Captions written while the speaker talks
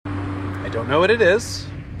don't know what it is.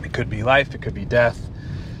 It could be life, it could be death.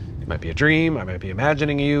 It might be a dream, I might be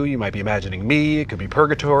imagining you, you might be imagining me, it could be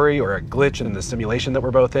purgatory or a glitch in the simulation that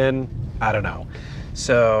we're both in. I don't know.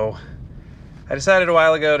 So I decided a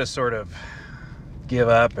while ago to sort of give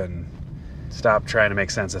up and stop trying to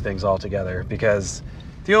make sense of things altogether, because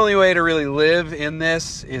the only way to really live in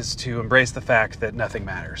this is to embrace the fact that nothing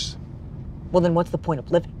matters. Well, then what's the point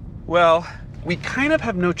of living? Well, we kind of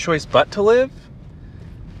have no choice but to live.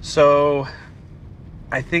 So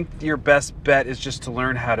I think your best bet is just to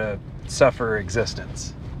learn how to suffer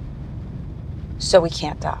existence. So we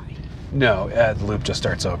can't die. No, the loop just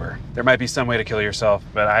starts over. There might be some way to kill yourself,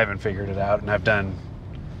 but I haven't figured it out, and I've done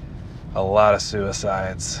a lot of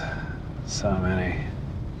suicides. So many.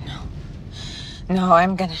 No,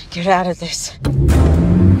 I'm gonna get out of this.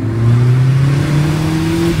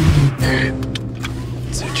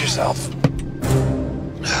 Suit yourself.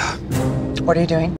 What are you doing?